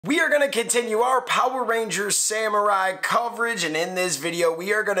We are going to continue our Power Rangers Samurai coverage, and in this video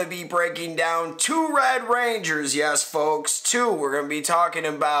we are going to be breaking down two Red Rangers. Yes folks, two. We're going to be talking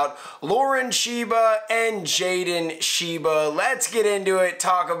about Lauren Shiba and Jayden Shiba. Let's get into it,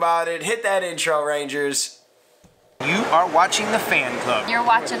 talk about it. Hit that intro, Rangers. You are watching the Fan Club. You're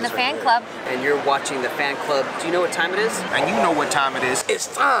watching the Fan Club. And you're watching the Fan Club. Do you know what time it is? And you know what time it is. It's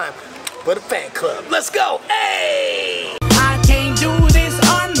time for the Fan Club. Let's go. Hey! I can't do this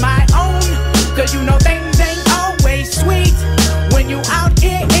on my own, cause you know things ain't always sweet when you out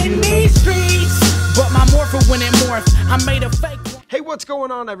here in these streets. But my morpher, when it morphed, I made a fake. Hey, what's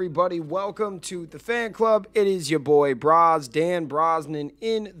going on, everybody? Welcome to the Fan Club. It is your boy Dan Brosnan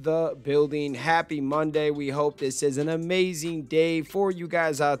in the building. Happy Monday. We hope this is an amazing day for you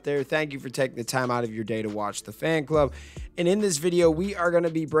guys out there. Thank you for taking the time out of your day to watch the Fan Club. And in this video, we are going to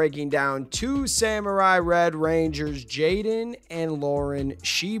be breaking down two Samurai Red Rangers, Jayden and Lauren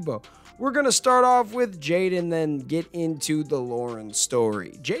Shiba. We're going to start off with Jayden, then get into the Lauren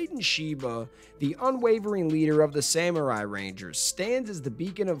story. Jayden Shiba, the unwavering leader of the Samurai Rangers, stands as the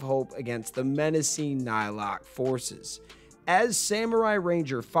beacon of hope against the menacing Nihilakh forces. As Samurai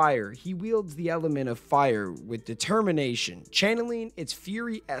Ranger Fire, he wields the element of fire with determination, channeling its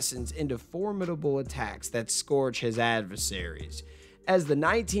fury essence into formidable attacks that scorch his adversaries. As the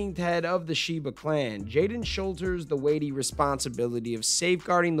 19th head of the Shiba clan, Jayden shoulders the weighty responsibility of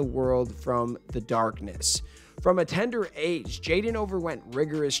safeguarding the world from the darkness. From a tender age, Jayden overwent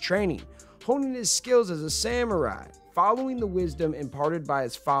rigorous training, honing his skills as a samurai, following the wisdom imparted by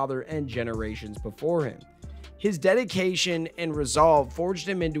his father and generations before him. His dedication and resolve forged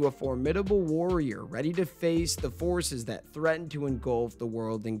him into a formidable warrior, ready to face the forces that threatened to engulf the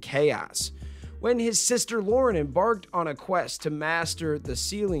world in chaos. When his sister Lauren embarked on a quest to master the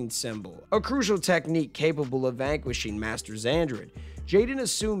sealing symbol, a crucial technique capable of vanquishing Master Zandred, Jayden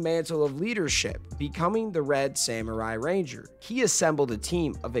assumed mantle of leadership, becoming the Red Samurai Ranger. He assembled a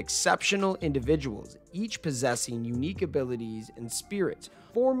team of exceptional individuals, each possessing unique abilities and spirits,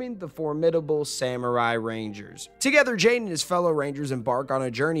 forming the formidable Samurai Rangers. Together, Jayden and his fellow Rangers embark on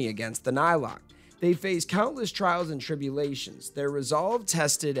a journey against the Nihilakh. They face countless trials and tribulations, their resolve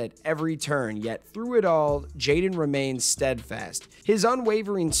tested at every turn, yet through it all, Jayden remains steadfast, his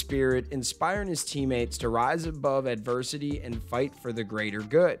unwavering spirit inspiring his teammates to rise above adversity and fight for the greater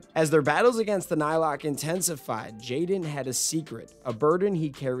good. As their battles against the Nihilakh intensified, Jayden had a secret, a burden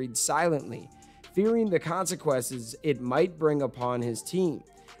he carried silently, fearing the consequences it might bring upon his team.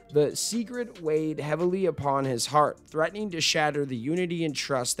 The secret weighed heavily upon his heart, threatening to shatter the unity and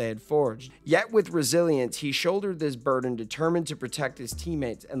trust they had forged. Yet with resilience, he shouldered this burden, determined to protect his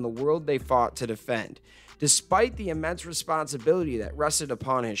teammates and the world they fought to defend. Despite the immense responsibility that rested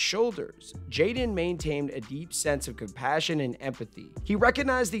upon his shoulders, Jayden maintained a deep sense of compassion and empathy. He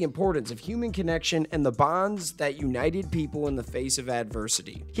recognized the importance of human connection and the bonds that united people in the face of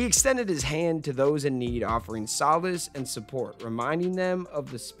adversity. He extended his hand to those in need, offering solace and support, reminding them of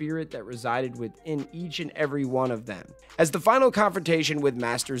the spirit that resided within each and every one of them. As the final confrontation with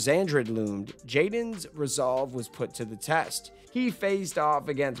Master Zandred loomed, Jayden's resolve was put to the test. He faced off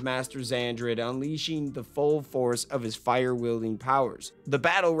against Master Zandred, unleashing the full force of his fire-wielding powers. The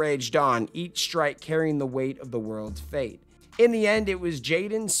battle raged on, each strike carrying the weight of the world's fate. In the end, it was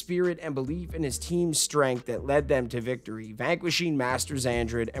Jayden's spirit and belief in his team's strength that led them to victory, vanquishing Master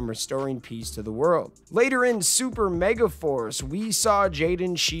Zandred and restoring peace to the world. Later in Super Mega Force, we saw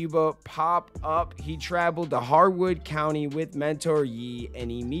Jayden Shiba pop up. He traveled to Harwood County with Mentor Yi, and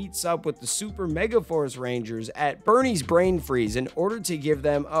he meets up with the Super Mega Force Rangers at Bernie's Brain Freeze in order to give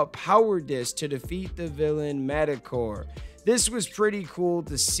them a power disc to defeat the villain Metacore. This was pretty cool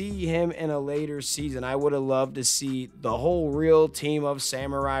to see him in a later season. I would have loved to see the whole real team of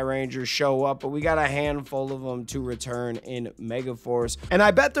Samurai Rangers show up, but we got a handful of them to return in Megaforce. And I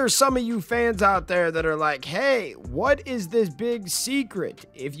bet there's some of you fans out there that are like, hey, what is this big secret?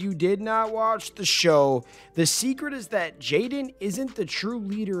 If you did not watch the show, the secret is that Jayden isn't the true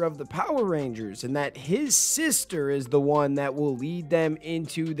leader of the Power Rangers and that his sister is the one that will lead them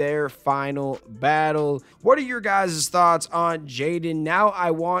into their final battle. What are your guys' thoughts on Jayden? Now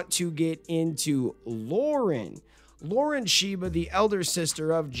I want to get into Lauren. Lauren Shiba, the elder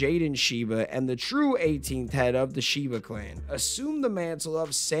sister of Jayden Shiba and the true 18th head of the Shiba clan, assumed the mantle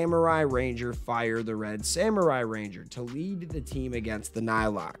of Samurai Ranger Fire, the Red Samurai Ranger, to lead the team against the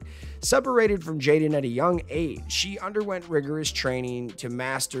Nihilakh. Separated from Jayden at a young age, she underwent rigorous training to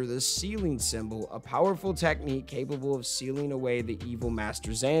master the sealing symbol, a powerful technique capable of sealing away the evil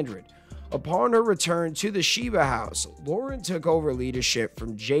Master Zandred. Upon her return to the Shiba house, Lauren took over leadership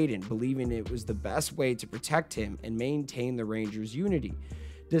from Jayden, believing it was the best way to protect him and maintain the Rangers' unity.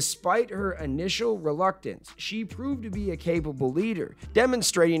 Despite her initial reluctance, she proved to be a capable leader,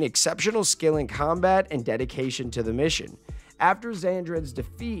 demonstrating exceptional skill in combat and dedication to the mission. After Xandred's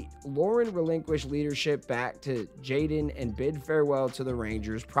defeat, Lauren relinquished leadership back to Jayden and bid farewell to the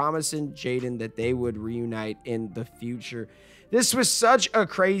Rangers, promising Jayden that they would reunite in the future. This was such a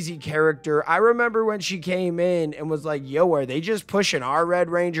crazy character. I remember when she came in and was like, yo, are they just pushing our Red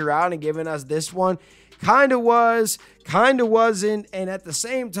Ranger out and giving us this one? Kind of was, kind of wasn't, and at the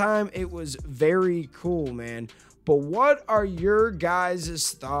same time, it was very cool, man. But what are your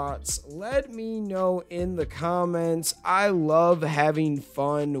guys' thoughts? Let me know in the comments. I love having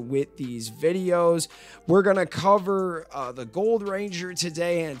fun with these videos. We're going to cover the Gold Ranger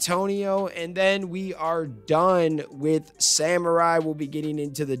today, Antonio, and then we are done with Samurai. We'll be getting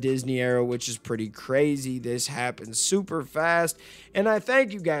into the Disney era, which is pretty crazy. This happens super fast. And I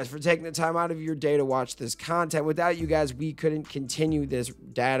thank you guys for taking the time out of your day to watch this content. Without you guys, we couldn't continue this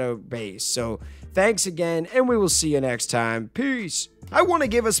database. So thanks again, and we will see you next time. Peace. I want to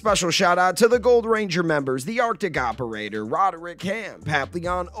give a special shout out to the Gold Ranger members, the Arctic Operator, Roderick Ham,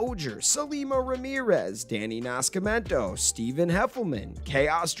 Papillon Oger, Salima Ramirez, Danny Nascimento, Stephen Heffelman,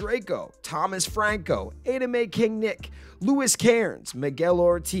 Chaos Draco, Thomas Franco, Adame King Nick, Louis Cairns, Miguel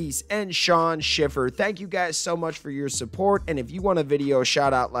Ortiz, and Sean Schiffer. Thank you guys so much for your support, and if you want a video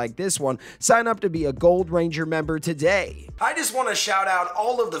shout out like this one, sign up to be a Gold Ranger member today. I just want to shout out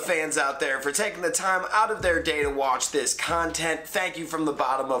all of the fans out there for taking the time out of their day to watch this content. Thank you from the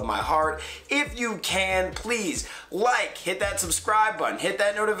bottom of my heart. If you can, please like, hit that subscribe button, hit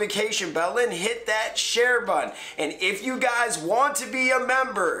that notification bell, and hit that share button. And if you guys want to be a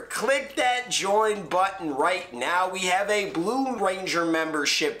member, click that join button right now. We have a Blue Ranger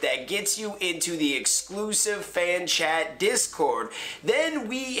membership that gets you into the exclusive fan chat Discord. Then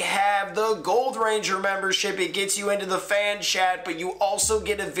we have the Gold Ranger membership. It gets you into the fan chat, but you also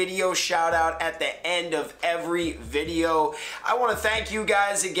get a video shout out at the end of every video. I want to thank you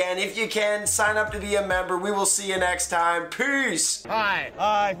guys again. If you can, sign up to be a member. We will see you next time. Peace.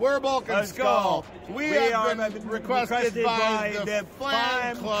 Hi, we're Bulk and Skull. We have been requested by the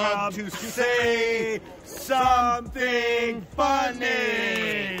fan club to say something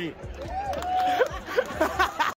funny.